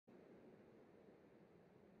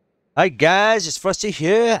Hi guys, it's Frosty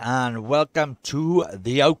here and welcome to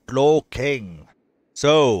the Outlaw King.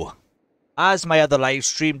 So, as my other live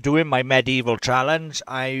stream doing my medieval challenge,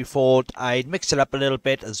 I thought I'd mix it up a little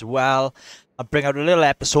bit as well and bring out a little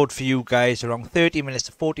episode for you guys around 30 minutes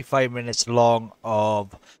to 45 minutes long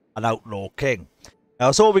of an Outlaw King.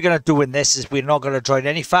 Now, so all we're going to do in this is we're not going to join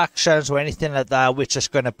any factions or anything like that. We're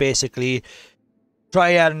just going to basically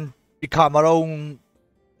try and become our own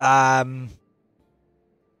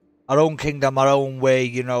kingdom, our own way,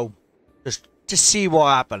 you know, just see what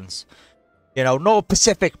happens. You know, no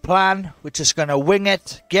specific plan. We're just going to wing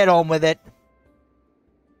it, get on with it.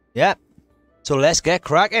 Yep. So let's get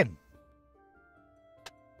cracking.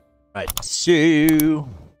 Right, so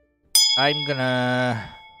I'm going to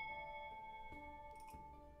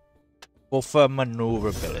go for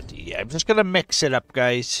maneuverability. Yeah, I'm just going to mix it up,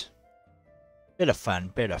 guys. Bit of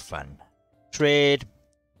fun, bit of fun. Trade.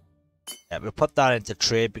 Yeah, we'll put that into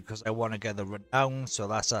trade because I want to get the renown, so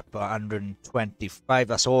that's at 125.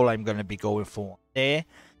 That's all I'm going to be going for there.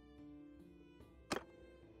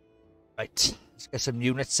 Right, let's get some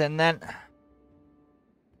units in then.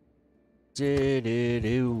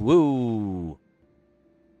 Woo!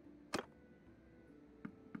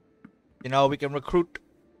 You know, we can recruit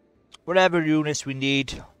whatever units we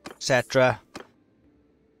need, etc.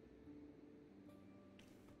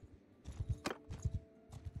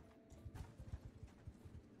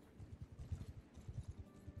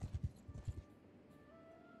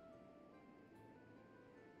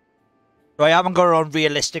 So I haven't got it on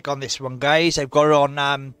realistic on this one, guys. I've got it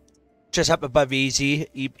on just up above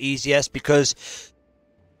easiest, because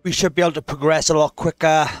we should be able to progress a lot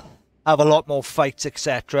quicker, have a lot more fights,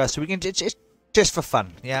 etc. So we can it's just for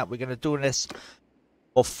fun. Yeah, we're gonna do this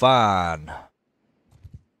for fun.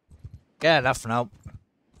 Yeah, enough now.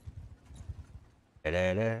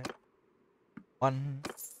 One.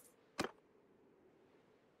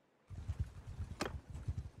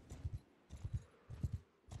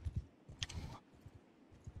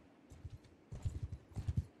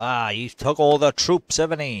 Ah, he took all the troops,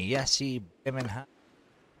 haven't he? Yes, he has.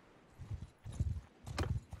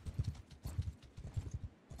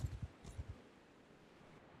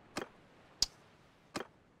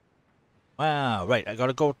 Wow, right, I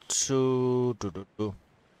gotta go to... Got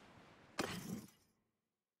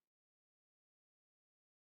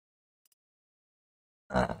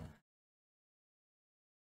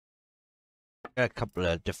a couple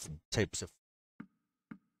of different types of...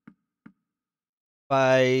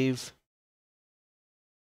 5...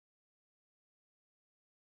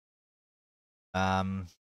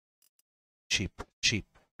 cheap.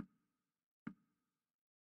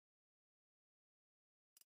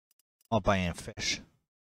 I'll buy in fish.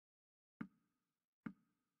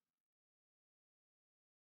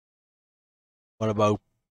 What about...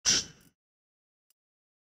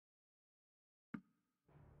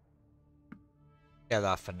 Yeah,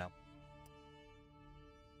 that for now.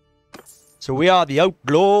 So we are the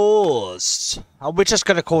Outlaws. And we're just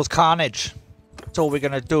gonna cause carnage. That's all we're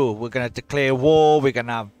gonna do. We're gonna declare war, we're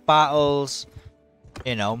gonna have battles.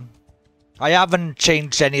 You know. I haven't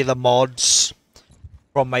changed any of the mods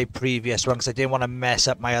from my previous one because I didn't want to mess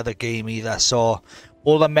up my other game either. So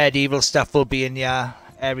all the medieval stuff will be in here,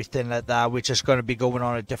 everything like that. We're just going to be going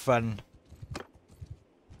on a different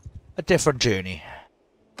journey.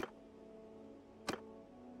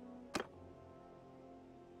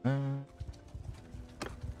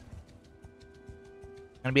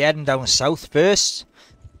 I'm going to be heading down south first,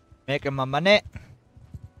 making my money.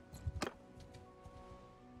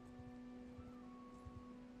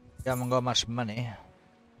 I haven't got much money.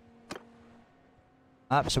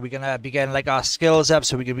 So we're going to be getting like our skills up,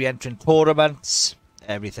 so we can be entering tournaments,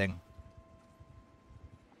 everything.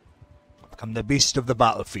 Become the beast of the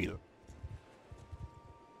battlefield.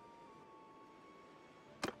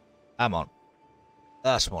 Come on.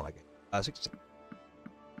 That's more like it. That's exactly.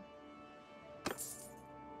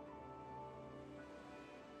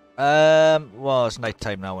 Well, it's night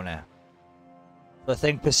time now, isn't it? So I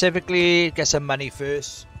think specifically get some money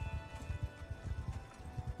first.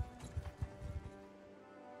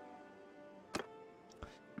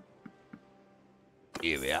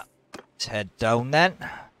 Here we are. Let's head down then.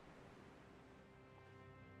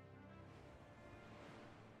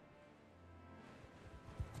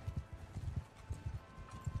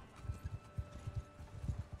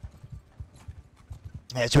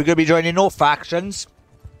 Yeah, so we're going to be joining no factions.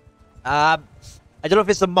 I don't know if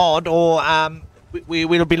it's a mod or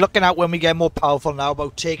we'll be looking at when we get more powerful now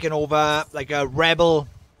about taking over like a rebel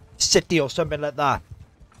city or something like that.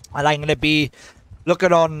 And I'm going to be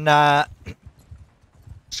looking on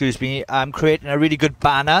excuse me, I'm creating a really good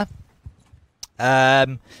banner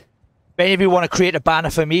If any of you want to create a banner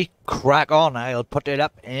for me, crack on. I'll put it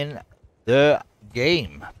up in the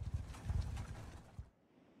game.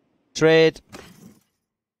 Trade.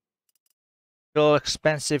 A little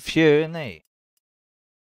expensive here, isn't they?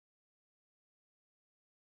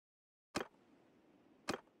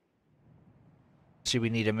 See, we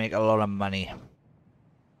need to make a lot of money.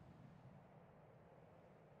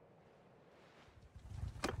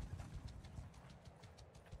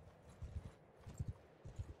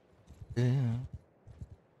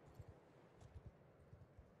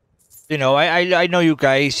 You know, I know you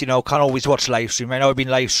guys, you know, can't always watch live stream. I know I've been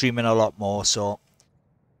live streaming a lot more, so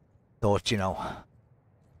thought, you know,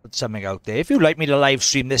 put something out there. If you'd like me to live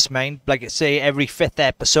stream this, man, like I say, every 5th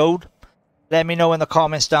episode, let me know in the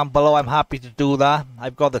comments down below. I'm happy to do that.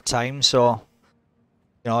 I've got the time, so,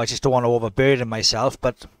 you know, I just don't want to overburden myself,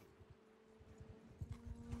 but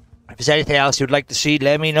if there's anything else you'd like to see,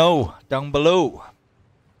 let me know down below.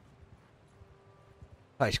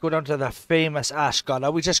 Right, let's go down to the famous Ascot.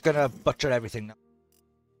 Are we just going to butcher everything now?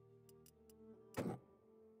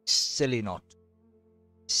 Silly not.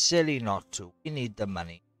 Silly not to. We need the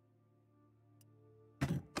money.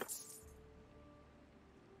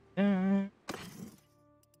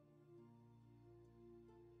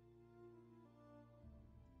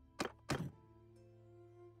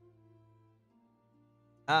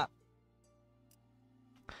 Ah.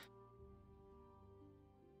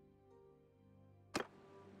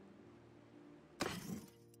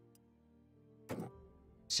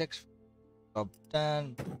 Six. Job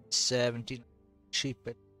done. 17. Cheap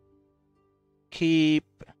it. Keep.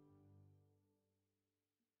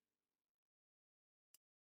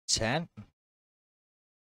 10.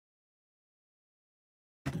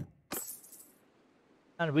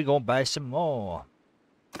 And we go buy some more.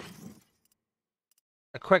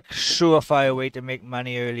 A quick surefire way to make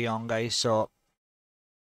money early on, guys, so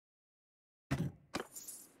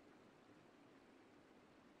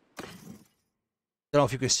don't know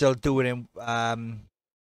if you can still do it in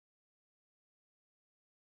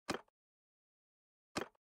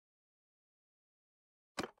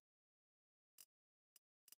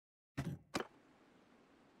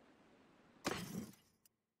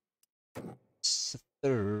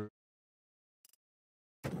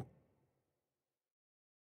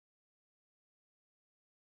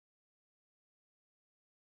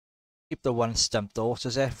keep the one stump though, so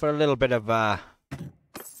there for a little bit of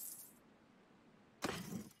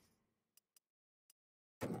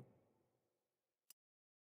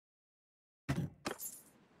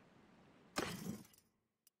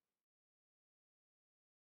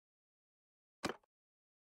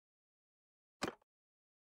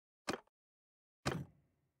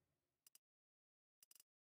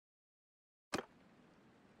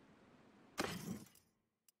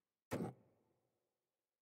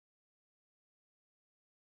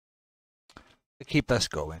to keep us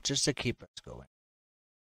going, just to keep us going.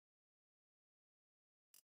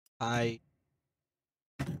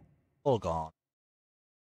 All gone.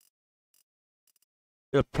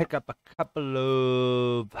 We'll pick up a couple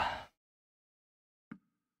of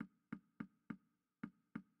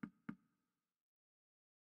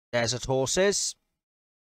desert horses.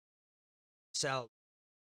 Sell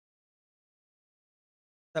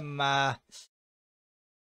some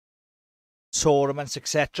tournaments,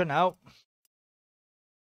 etc. Now,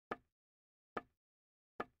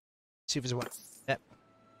 see if there's one. Yep.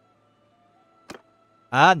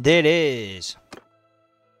 And there it is.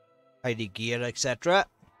 ID gear, etc.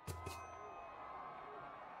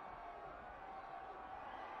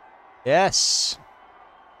 Yes.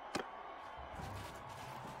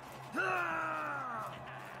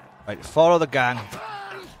 Right, follow the gang.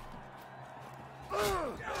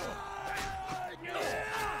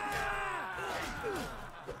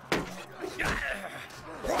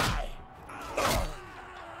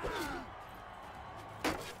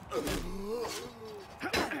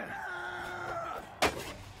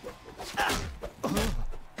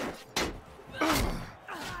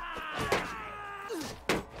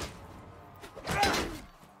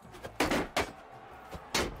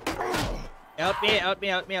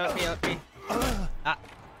 Help me. Ah,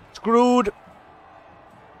 screwed.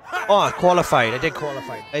 Oh, I qualified. I did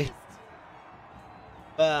qualify. Hey.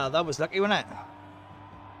 Well, that was lucky, wasn't it?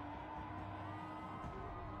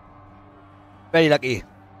 Very lucky.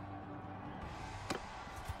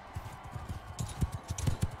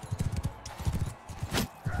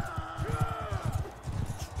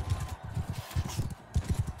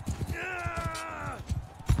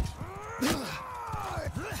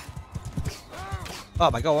 Oh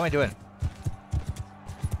my god, what am I doing?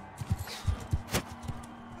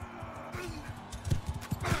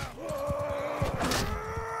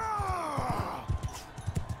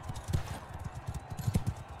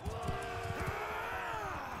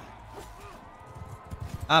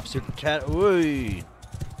 Absolute Ooh.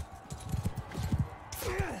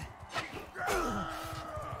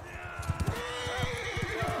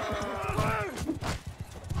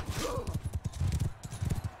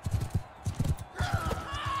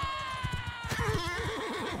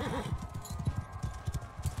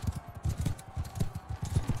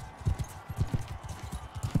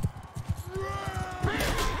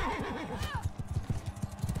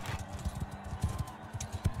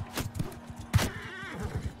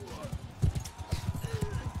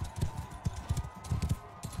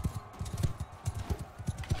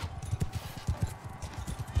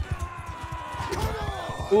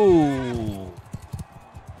 Ooh.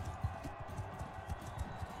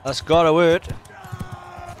 That's gotta work.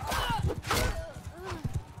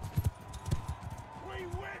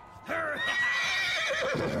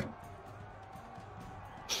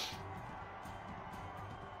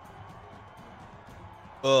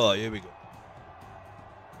 Oh, here we go.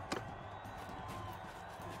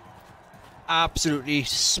 Absolutely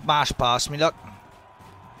smash past me, look.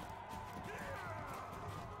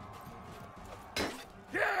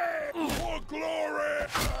 For glory!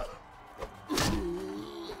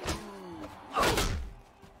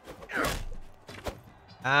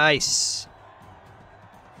 Nice.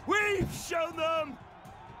 We've shown them!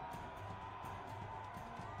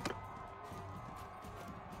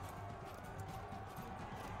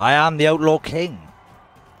 I am the Outlaw King.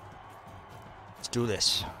 Let's do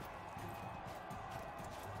this.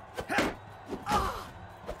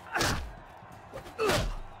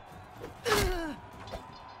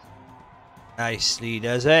 Nicely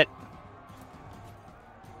does it.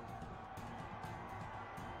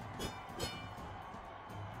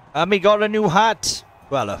 And we got a new hat.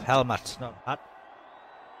 Well, a helmet, not a hat.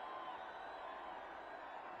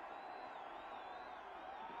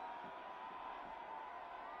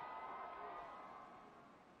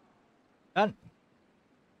 Done.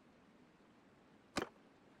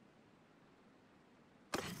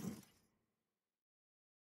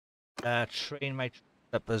 Train my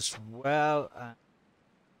up as well.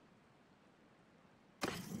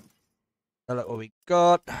 Look what we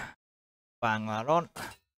got. Bang that on.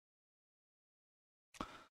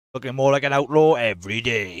 Looking more like an outlaw every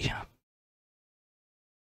day.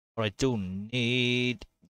 What I do need...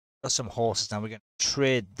 Got some horses now. We're going to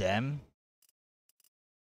trade them.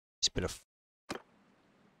 It's a bit of...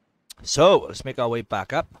 So, let's make our way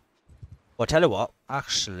back up. Well, tell you what.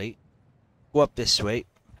 Actually, go up this way.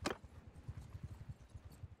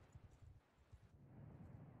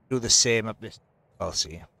 Do the same up this... I'll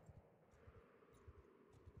see.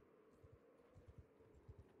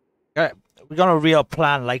 Okay, we got a real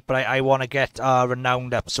plan, like, but I want to get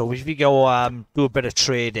renowned up. So if we go do a bit of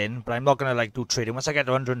trading, but I'm not gonna like do trading. Once I get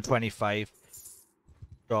to 125,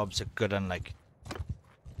 jobs are good and like,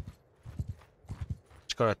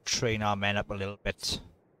 just gotta train our men up a little bit.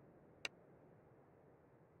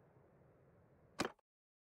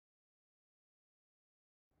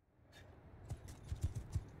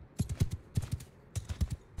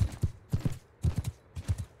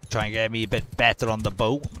 Try and get me a bit better on the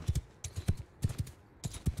bow.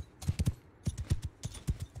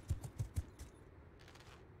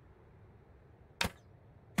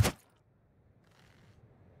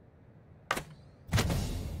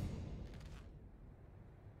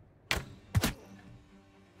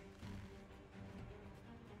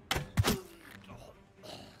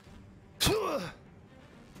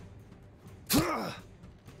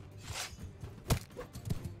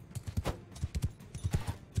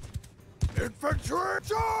 Infantry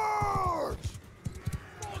charge!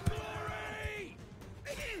 For glory!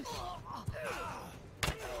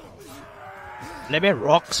 Let me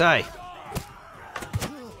rock, say.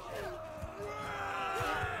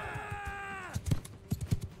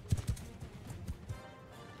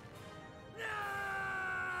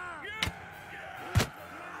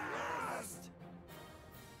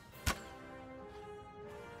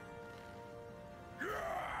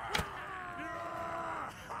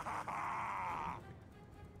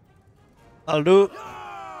 I'll do.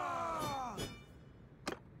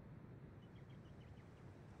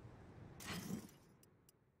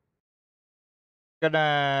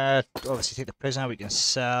 Gonna obviously take the prisoner. We can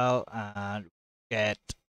sell and get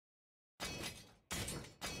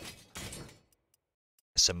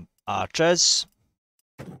some archers.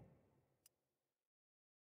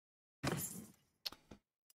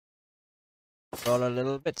 Roll a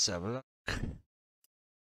little bit, so have a look.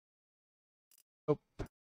 Oh.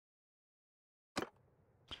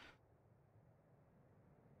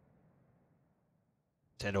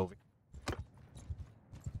 Head over.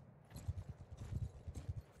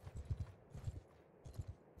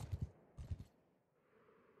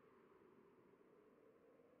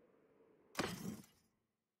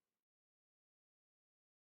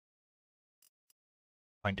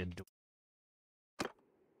 Point in doing.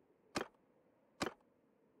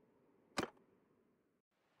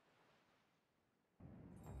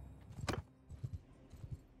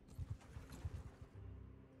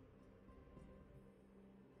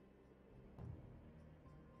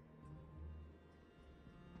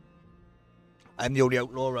 I'm the only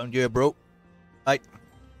outlaw around here, bro. Right.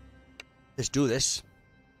 Let's do this.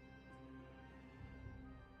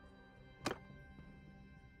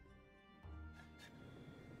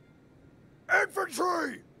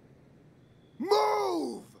 Infantry!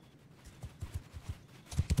 Move!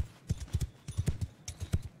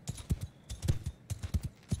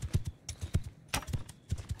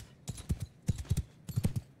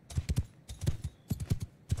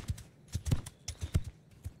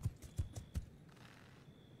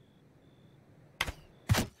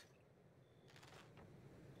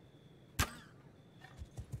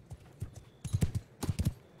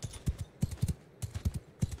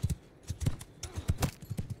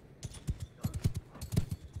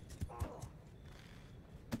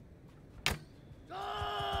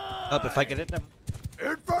 Help if I can hit them.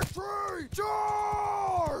 Infantry!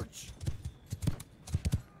 Charge!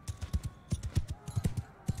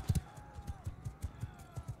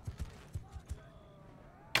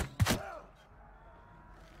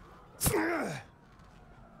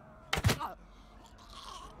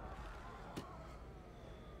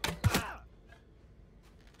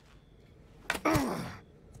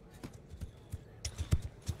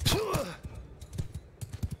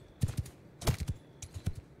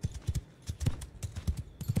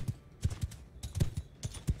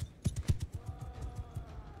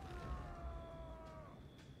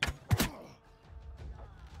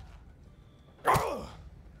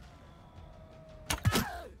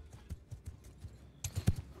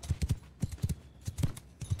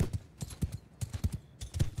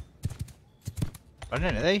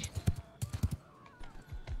 Running, are they?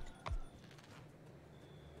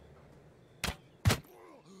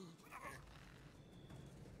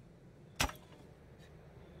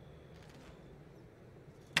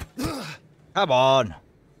 Come on.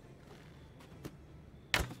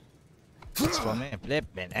 That's for me.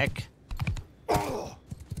 Flipping heck.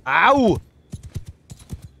 Ow!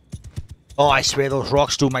 Oh, I swear those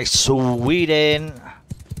rocks do my sweet in.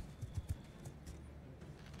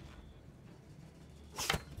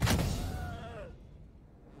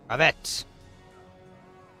 Have it.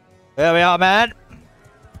 There we are, man.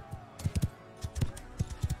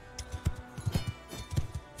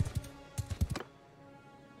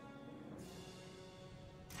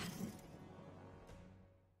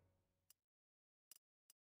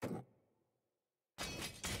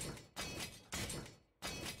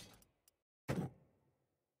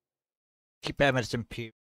 Keep Emerson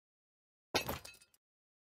Pew.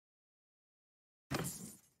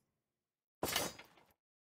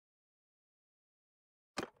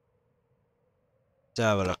 Let's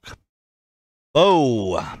have a look.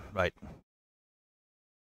 Oh, right.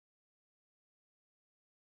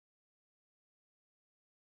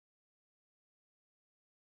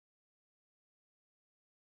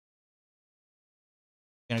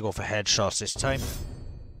 Gonna go for headshots this time.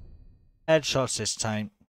 Headshots this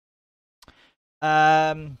time.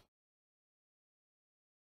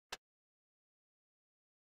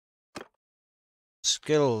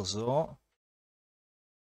 Skills though.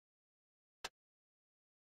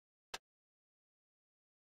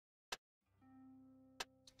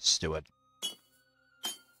 Steward.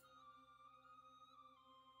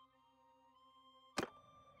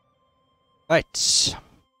 Right.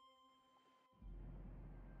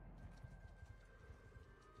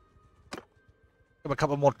 Got a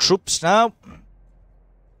couple more troops now.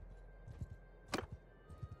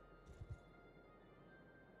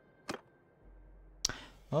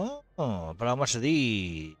 Oh, but how much are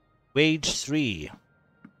these? Wage 3.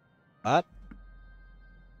 What?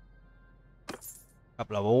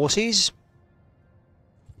 Couple of horses.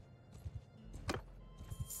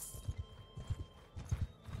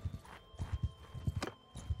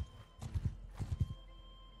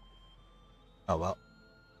 Oh well.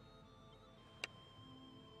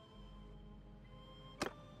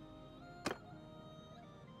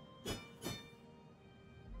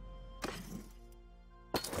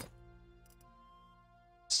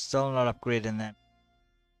 Still not upgrading them.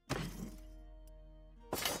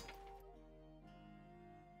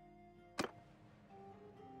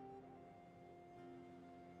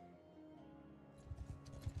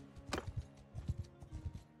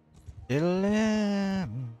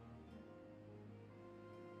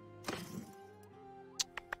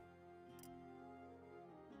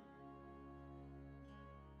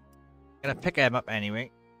 Gonna pick him up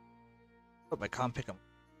anyway. Hope I can't pick him.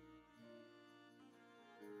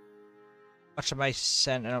 Much am I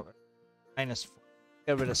sending out? -4.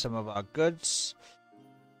 Get rid of some of our goods.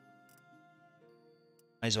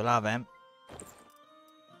 Might as well have him.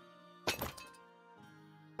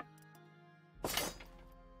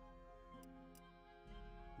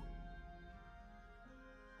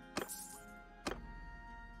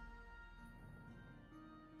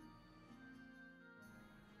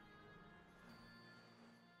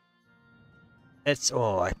 It's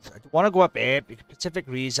I want to go up here because specific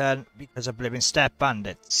reason because of living step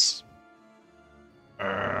bandits.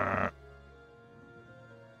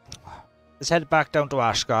 Let's head back down to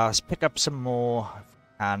Ashgar. Let's pick up some more if we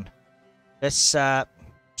can. Let's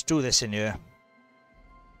do this in here.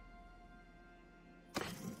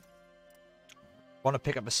 Want to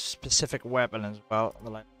pick up a specific weapon as well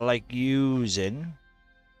that I like using.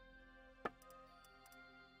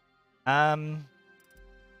 Oh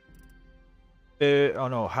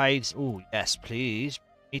no, hides. Oh yes, please.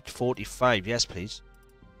 Meat 45. Yes, please.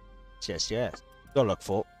 Yes, yes. Go look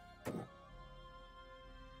for.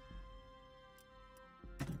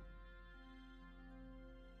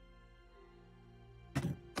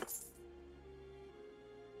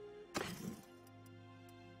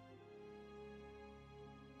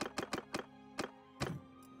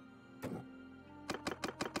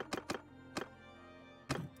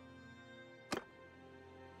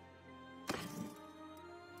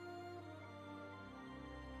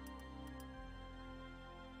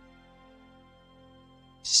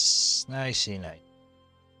 Nicey, nice.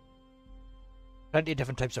 Plenty of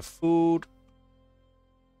different types of food.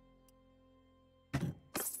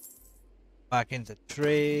 Back into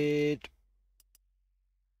trade.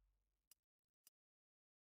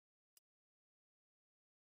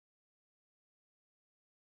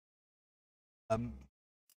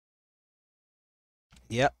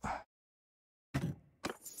 Yep.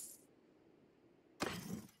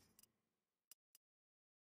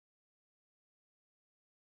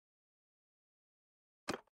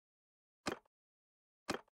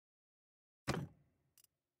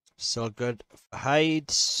 Still good for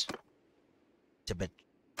hides. It's a bit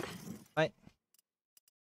right.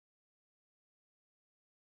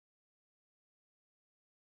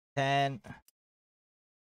 10.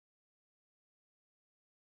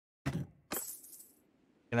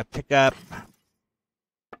 Gonna pick up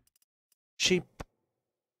sheep.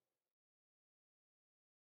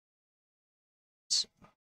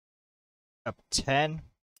 Up 10.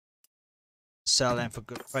 Sell them for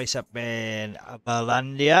good price up in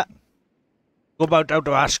Valandia. Go back out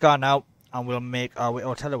to Ashgar now and we'll make our way.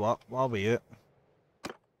 Oh, tell you what, while we're here.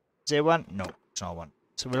 Is there one? No, it's not one.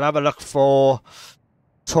 So we'll have a look for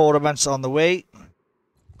tournaments on the way.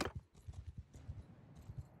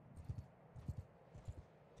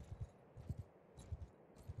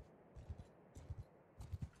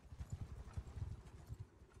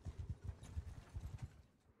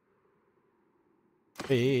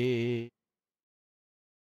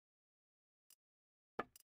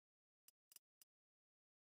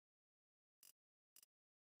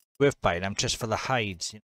 Worth buying them just for the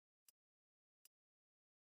hides.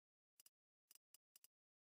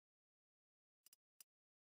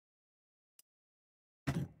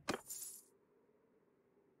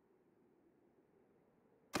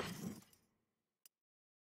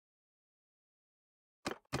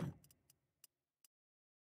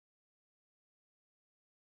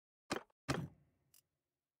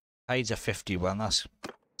 Hides are 51. That's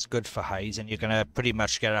good for hides, and you're gonna pretty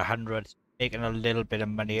much get 100, making a little bit of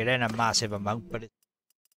money. It ain't a massive amount, but it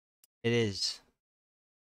is.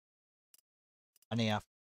 Money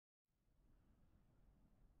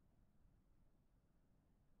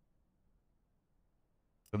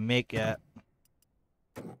to make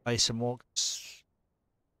buy some more.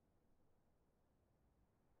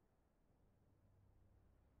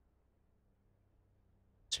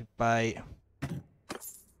 To buy.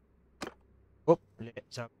 Oh,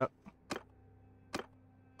 let's have that.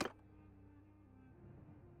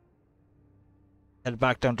 Head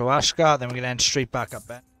back down to Ashgar, then we're gonna end straight back up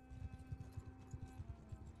there.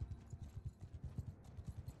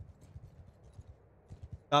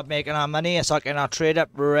 Start making our money and start getting our trade up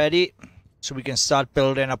ready so we can start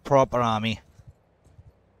building a proper army.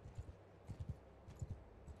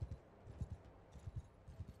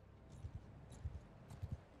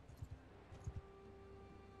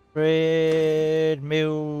 Trade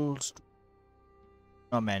mules.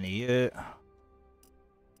 Not many yet.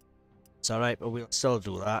 It's alright, but we'll still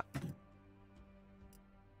do that.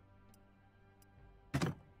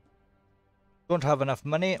 Don't have enough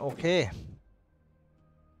money, okay.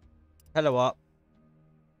 Tell you what.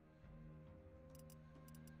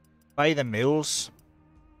 Buy the mules.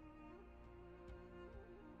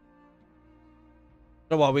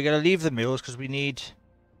 So what, we're going to leave the mules because we need,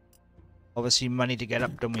 obviously, money to get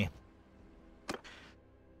up, don't we?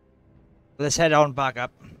 Let's head on back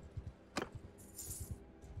up.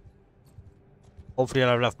 Hopefully I'll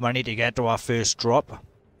have enough money to get to our first drop.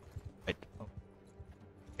 Right.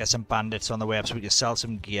 Get some bandits on the way up so we can sell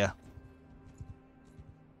some gear.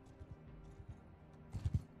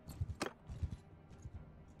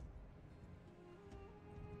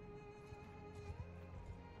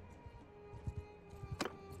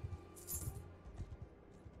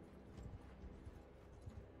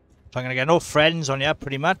 So I'm going to get no friends on you,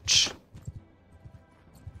 pretty much.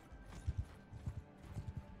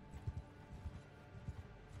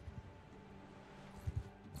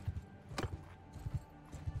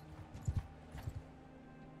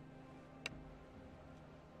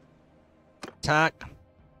 Attack.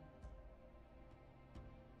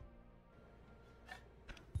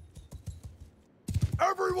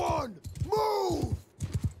 Everyone, move!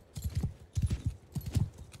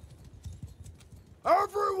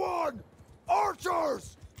 Everyone,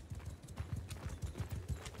 archers!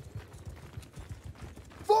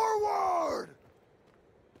 Forward!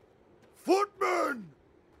 Footmen!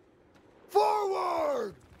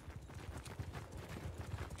 Forward!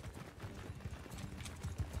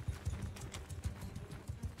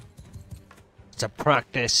 It's a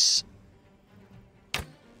practice.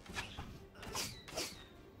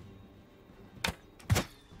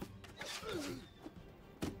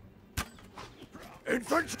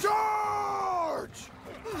 Infantry charge!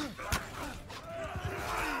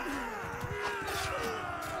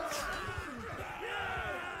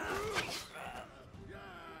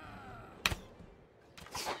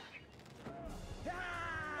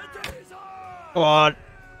 Go on.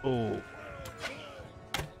 Oh.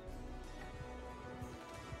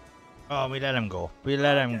 Oh, we let him go. We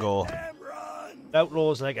let him go.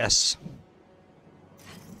 Outlaws like us.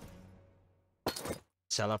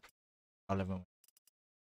 Sell up. I'll live him.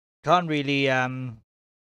 Can't really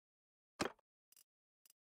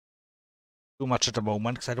do much at the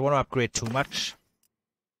moment because I don't want to upgrade too much.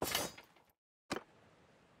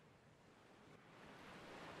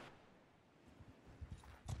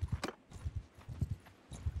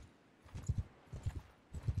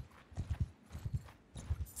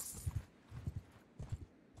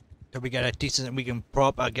 So we get a decent, we can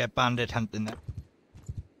proper get bandit hunting there.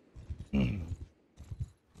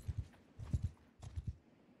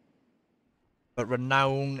 But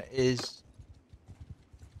renown is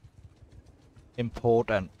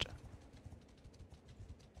important.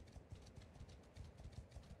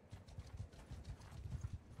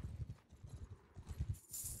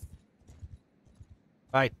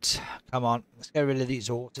 Right, come on, let's get rid of these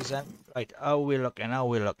horses then. Right, how are we looking? How are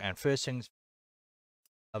we looking? First things,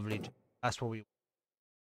 lovely. That's what we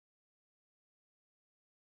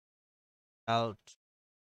out.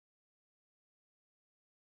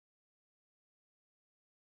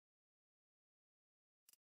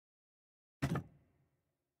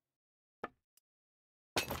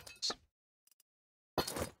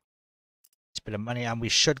 Bit of money, and we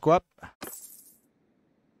should go up.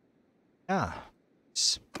 Yeah.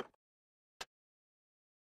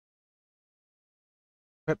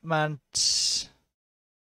 Equipment.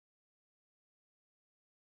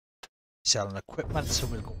 Selling equipment, so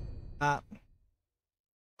we'll go that.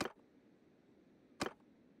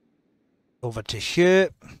 Over to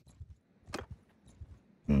here.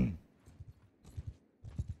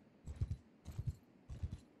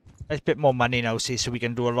 There's a bit more money now, see, so we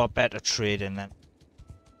can do a lot better trading then.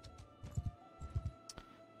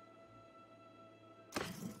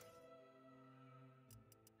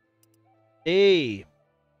 Hey!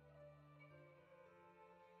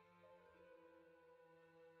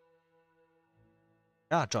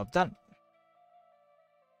 Ah, job done.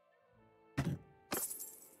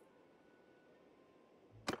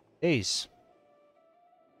 Days.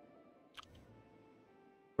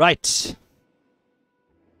 Right.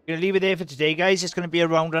 We're going to leave it there for today, guys. It's going to be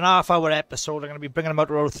around an half-hour episode. I'm going to be bringing them out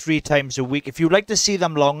around 3 times a week. If you'd like to see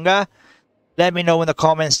them longer, let me know in the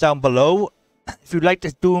comments down below. If you'd like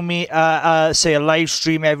to do me, say, a live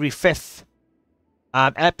stream every 5th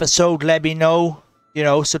episode, let me know. You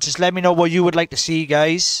know, so just let me know what you would like to see,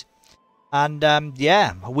 guys. And,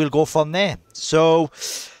 yeah, we'll go from there. So,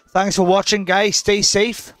 thanks for watching, guys. Stay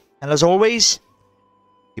safe. And as always,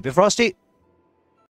 keep it frosty.